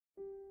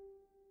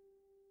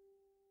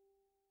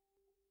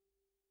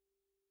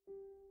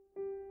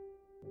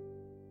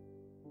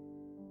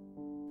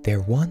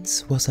There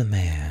once was a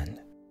man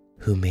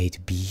who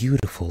made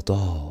beautiful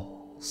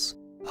dolls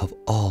of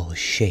all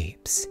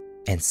shapes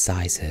and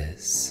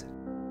sizes.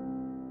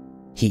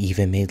 He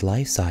even made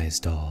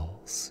life-size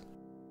dolls.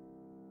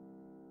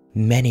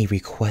 Many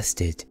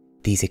requested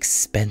these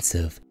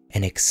expensive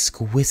and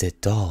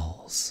exquisite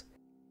dolls,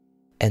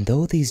 and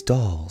though these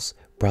dolls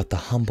brought the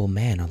humble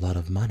man a lot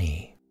of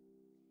money,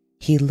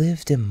 he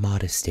lived in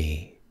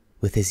modesty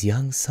with his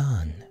young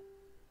son,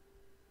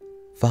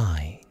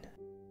 Vine.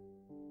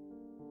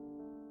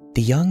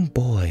 The young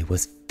boy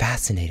was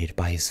fascinated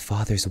by his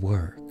father's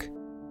work.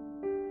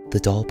 The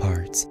doll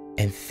parts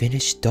and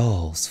finished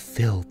dolls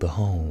filled the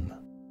home.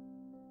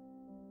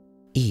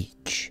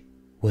 Each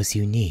was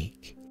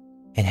unique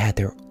and had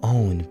their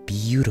own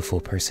beautiful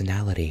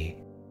personality.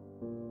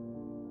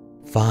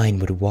 Vine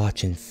would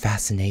watch in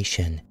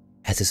fascination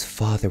as his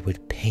father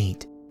would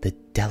paint the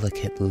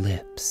delicate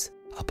lips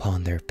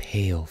upon their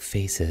pale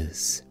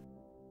faces.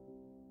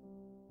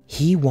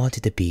 He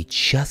wanted to be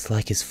just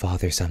like his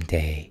father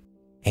someday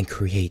and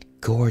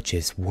create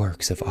gorgeous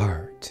works of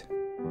art.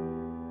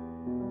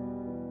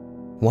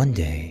 One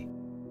day,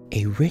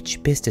 a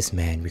rich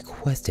businessman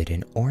requested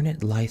an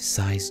ornate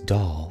life-size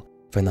doll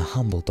from the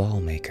humble doll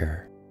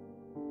maker.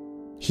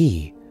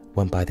 He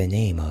went by the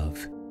name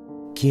of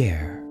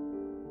Gier.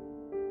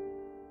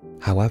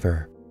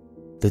 However,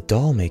 the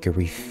doll maker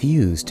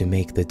refused to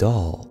make the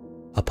doll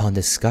upon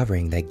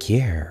discovering that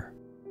Gier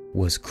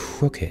was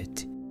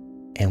crooked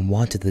and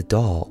wanted the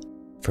doll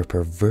for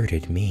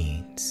perverted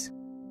means.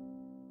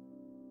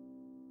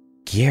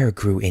 Gier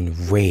grew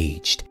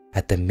enraged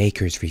at the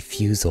maker's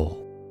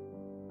refusal,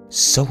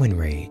 so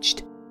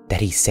enraged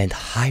that he sent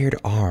hired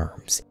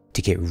arms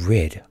to get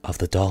rid of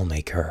the doll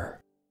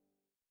maker.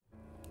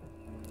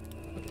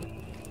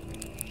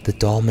 The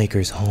doll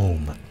maker's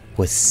home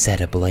was set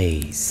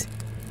ablaze.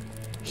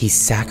 He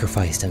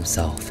sacrificed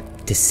himself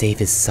to save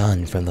his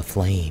son from the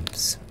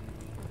flames.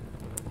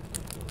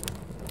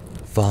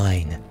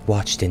 Vine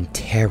watched in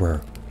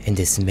terror and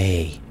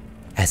dismay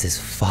as his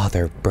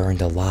father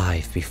burned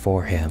alive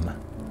before him.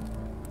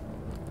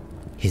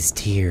 His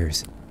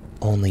tears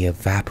only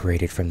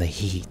evaporated from the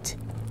heat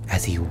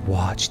as he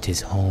watched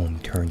his home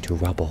turn to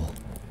rubble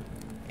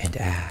and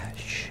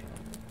ash.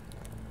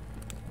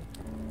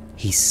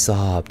 He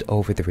sobbed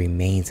over the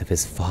remains of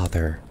his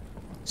father,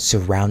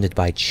 surrounded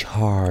by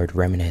charred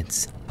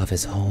remnants of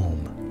his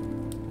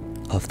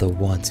home, of the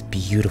once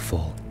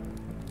beautiful,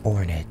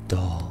 ornate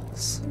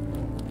dolls.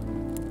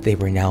 They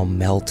were now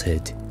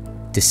melted,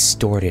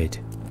 distorted,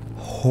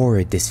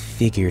 horrid,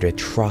 disfigured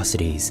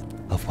atrocities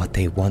of what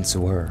they once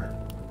were.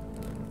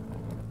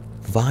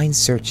 Vine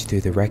searched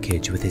through the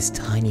wreckage with his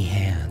tiny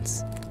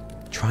hands,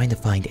 trying to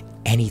find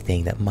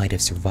anything that might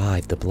have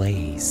survived the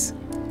blaze.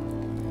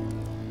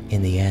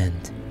 In the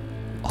end,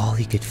 all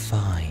he could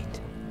find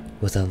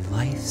was a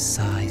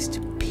life-sized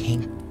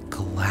pink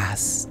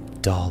glass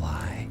doll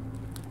eye.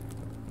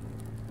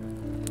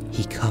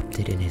 He cupped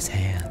it in his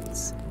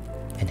hands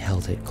and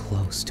held it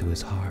close to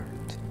his heart,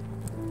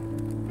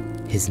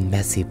 his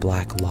messy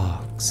black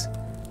locks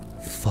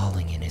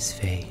falling in his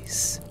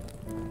face.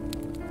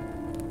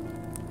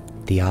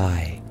 The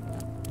eye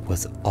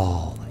was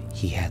all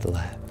he had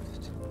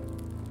left.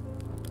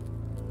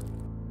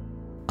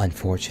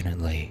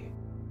 Unfortunately,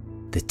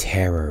 the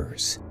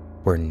terrors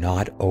were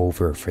not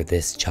over for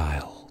this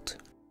child.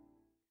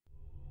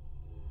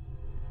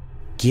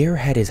 Gier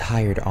had his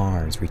hired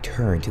arms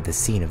return to the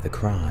scene of the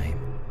crime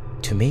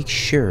to make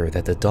sure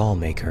that the doll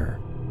maker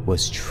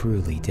was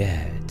truly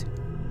dead.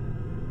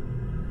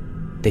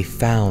 They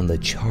found the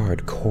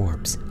charred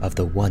corpse of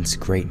the once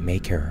great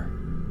maker.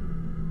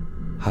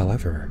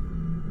 However,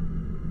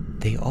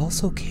 they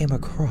also came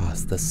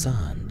across the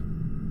son.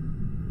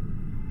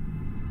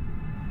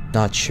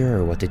 Not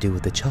sure what to do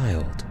with the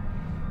child,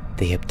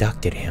 they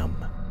abducted him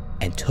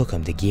and took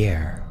him to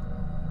Gier.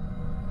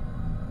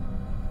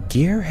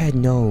 Gier had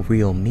no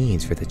real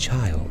means for the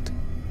child,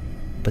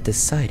 but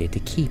decided to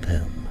keep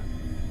him.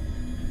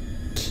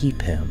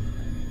 Keep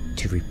him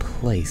to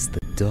replace the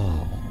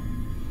doll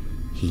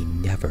he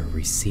never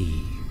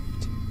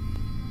received.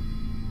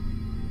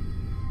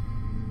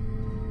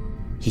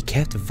 He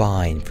kept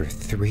Vine for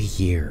 3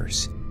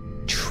 years,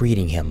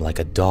 treating him like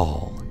a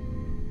doll,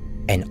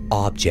 an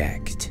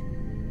object,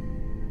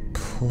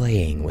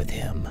 playing with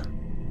him.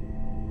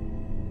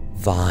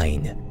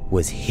 Vine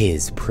was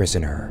his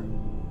prisoner.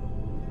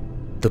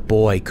 The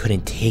boy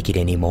couldn't take it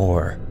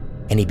anymore,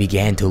 and he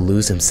began to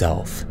lose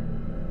himself.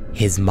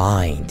 His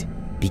mind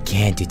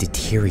began to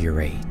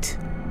deteriorate.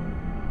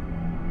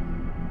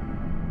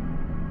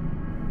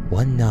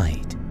 One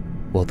night,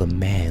 while the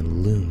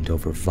man loomed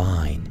over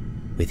Vine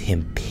with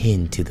him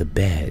pinned to the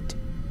bed,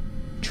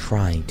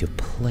 trying to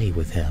play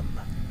with him,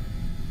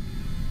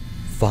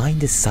 Vine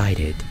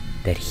decided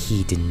that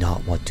he did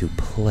not want to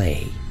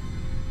play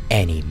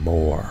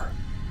anymore.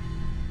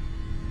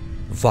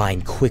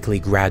 Vine quickly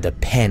grabbed a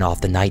pen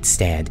off the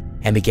nightstand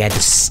and began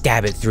to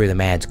stab it through the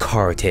man's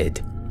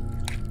carotid.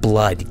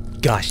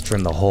 Blood gushed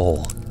from the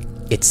hole.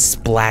 It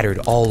splattered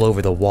all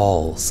over the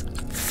walls,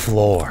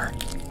 floor,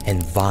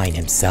 and Vine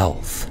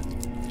himself.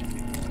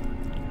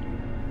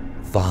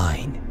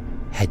 Vine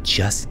had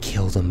just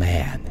killed a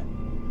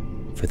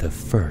man for the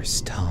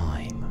first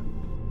time.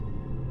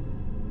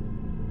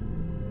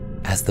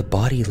 As the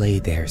body lay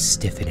there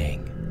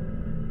stiffening,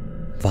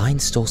 Vine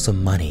stole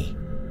some money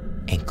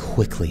and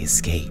quickly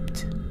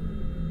escaped.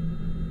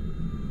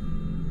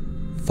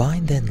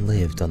 Vine then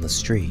lived on the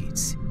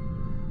streets.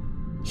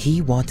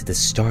 He wanted to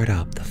start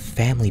up the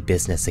family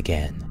business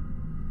again,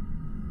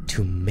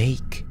 to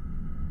make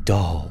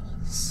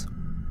dolls.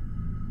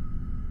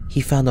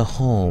 He found a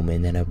home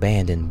in an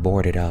abandoned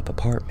boarded up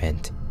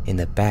apartment in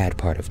the bad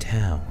part of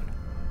town.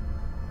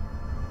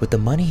 With the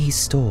money he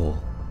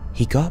stole,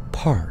 he got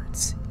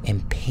parts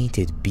and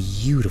painted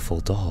beautiful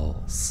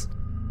dolls.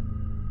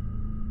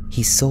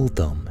 He sold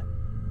them,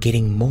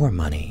 getting more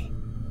money,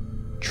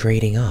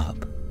 trading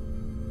up,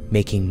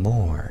 making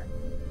more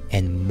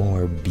and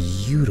more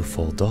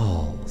beautiful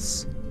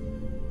dolls.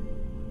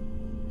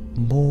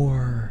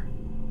 More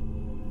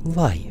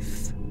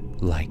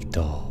life-like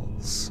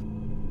dolls.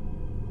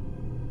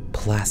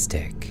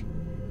 Plastic,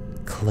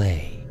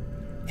 clay,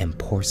 and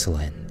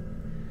porcelain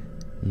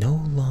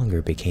no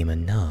longer became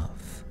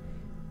enough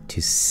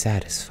to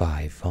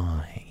satisfy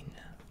Vine.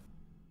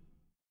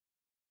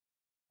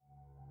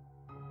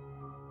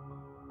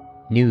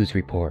 News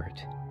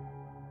report.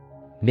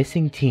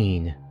 Missing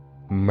teen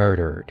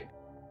murdered.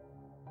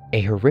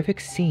 A horrific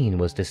scene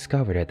was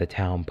discovered at the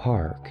town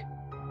park.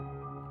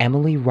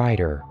 Emily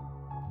Ryder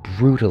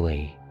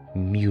brutally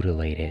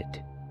mutilated.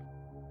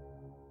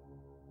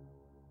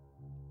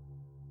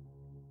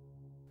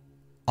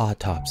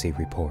 Autopsy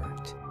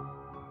report.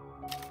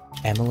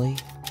 Emily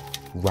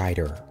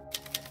Ryder.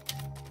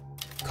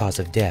 Cause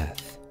of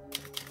death: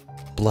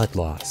 blood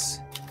loss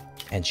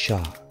and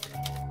shock.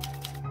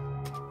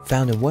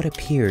 Found in what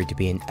appeared to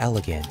be an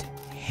elegant,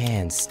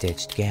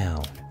 hand-stitched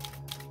gown.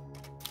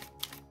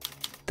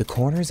 The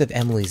corners of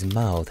Emily's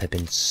mouth had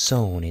been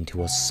sewn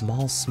into a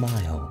small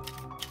smile,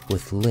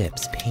 with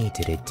lips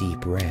painted a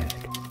deep red.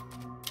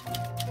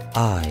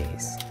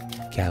 Eyes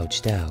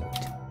gouged out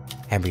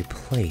and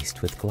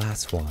replaced with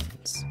glass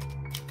ones.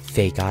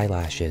 Fake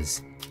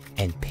eyelashes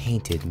and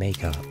painted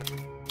makeup.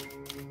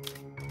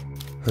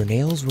 Her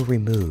nails were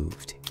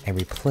removed and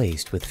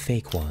replaced with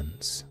fake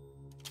ones.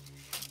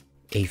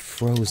 A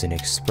frozen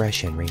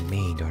expression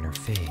remained on her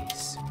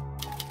face.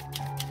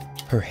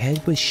 Her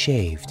head was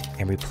shaved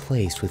and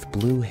replaced with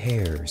blue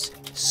hairs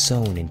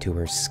sewn into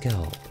her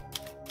scalp,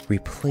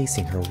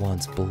 replacing her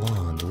once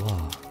blonde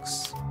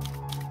locks.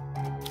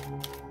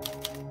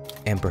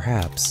 And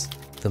perhaps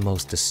the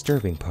most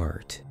disturbing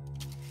part,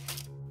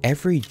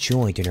 every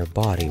joint in her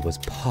body was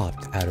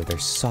popped out of their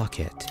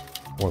socket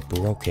or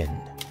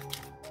broken.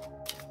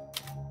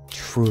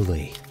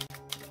 Truly,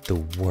 the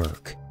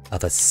work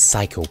of a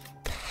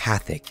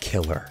psychopathic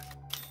killer.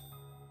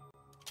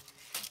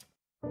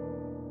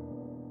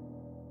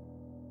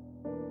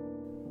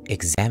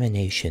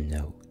 Examination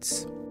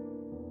notes.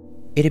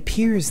 It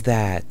appears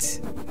that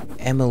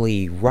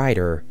Emily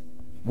Ryder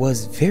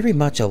was very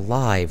much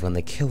alive when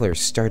the killer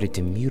started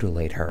to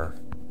mutilate her.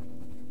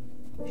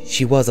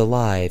 She was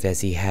alive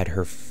as he had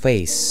her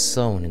face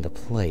sewn into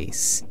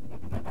place,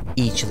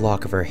 each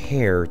lock of her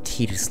hair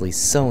tediously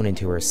sewn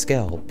into her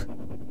scalp,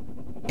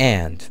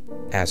 and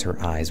as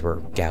her eyes were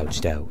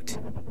gouged out.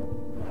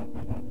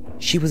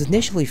 She was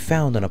initially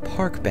found on a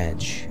park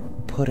bench,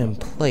 put in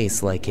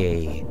place like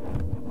a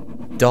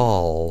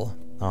doll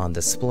on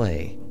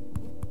display.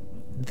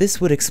 This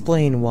would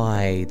explain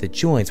why the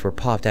joints were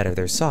popped out of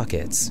their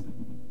sockets.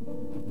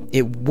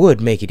 It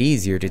would make it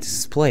easier to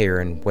display her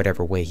in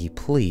whatever way he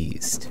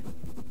pleased.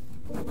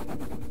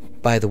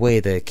 By the way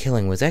the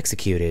killing was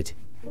executed,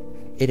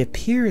 it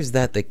appears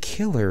that the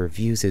killer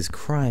views his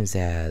crimes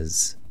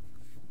as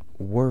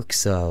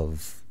works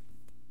of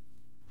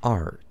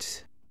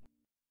art.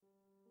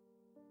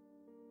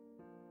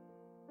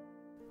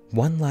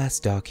 One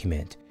last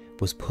document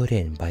was put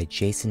in by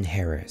Jason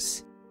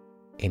Harris,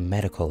 a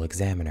medical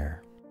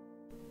examiner.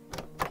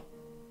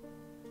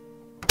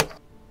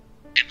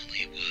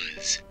 Emily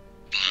was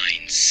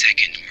Vine's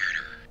second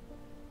murder,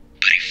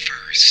 but a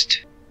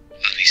first of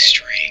a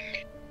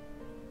string.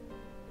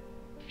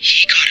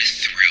 He got a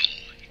thrill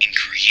in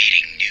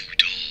creating new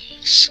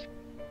dolls,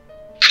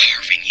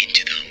 carving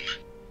into them,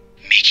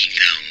 making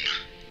them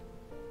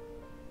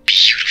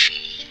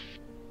beautiful.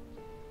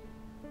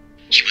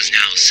 He was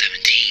now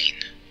 17,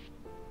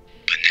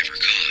 but never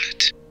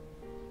caught,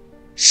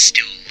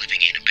 still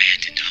living in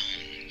abandoned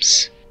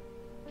homes.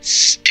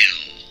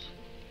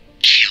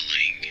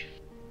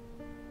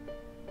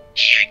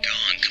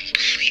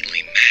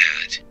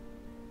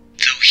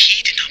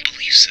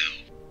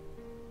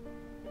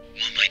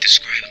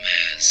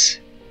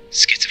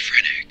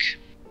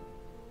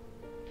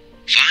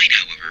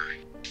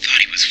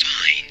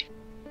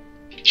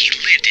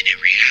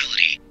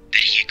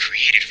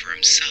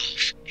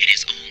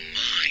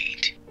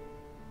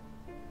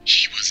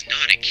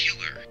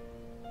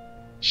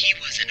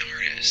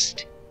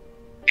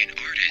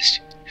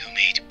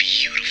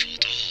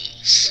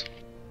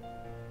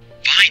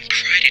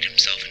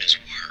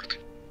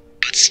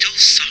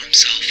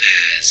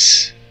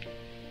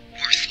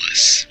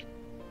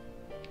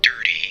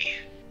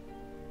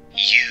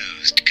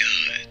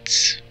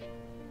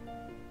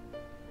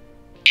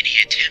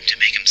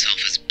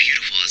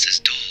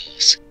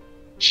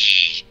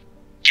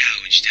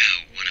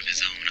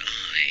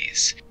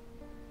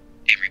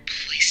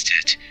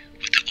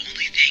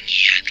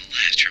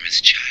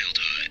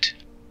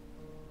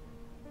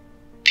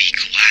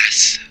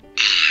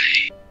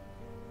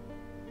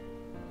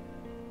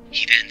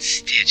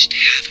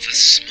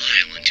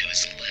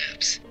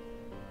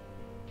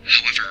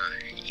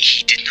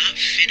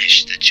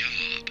 finished the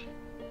job.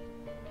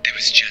 There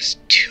was just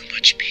too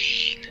much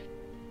pain.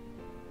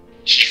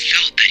 He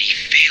felt that he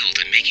failed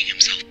in making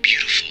himself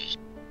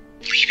beautiful,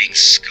 leaving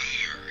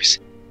scars,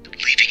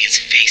 leaving his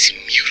face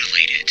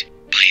mutilated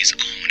by his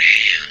own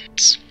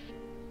hands.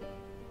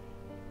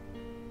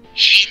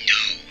 He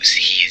knows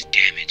he is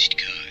damaged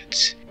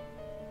goods.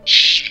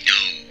 He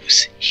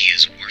knows he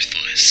is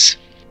worthless.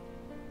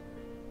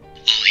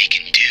 All he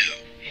can do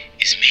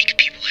is make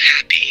people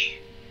happy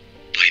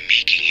by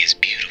making his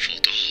beautiful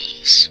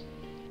dolls.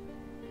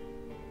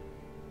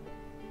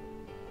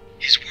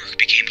 His work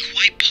became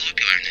quite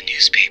popular in the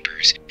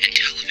newspapers and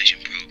television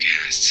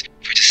broadcasts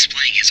for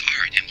displaying his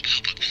art in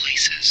public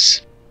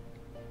places.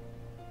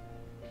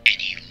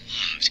 And he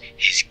loved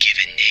his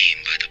given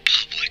name by the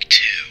public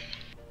too.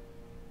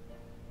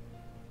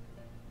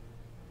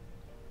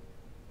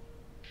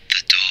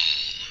 The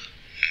Doll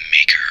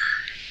Maker.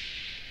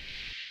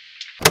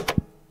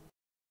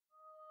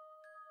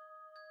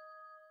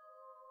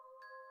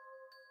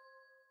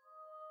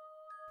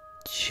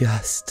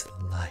 Just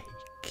like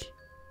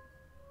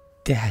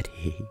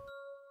Daddy,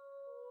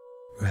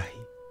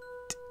 right?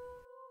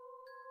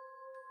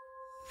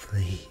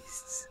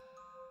 Please,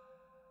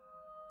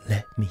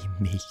 let me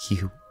make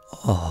you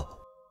all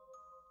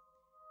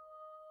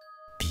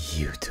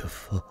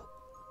beautiful.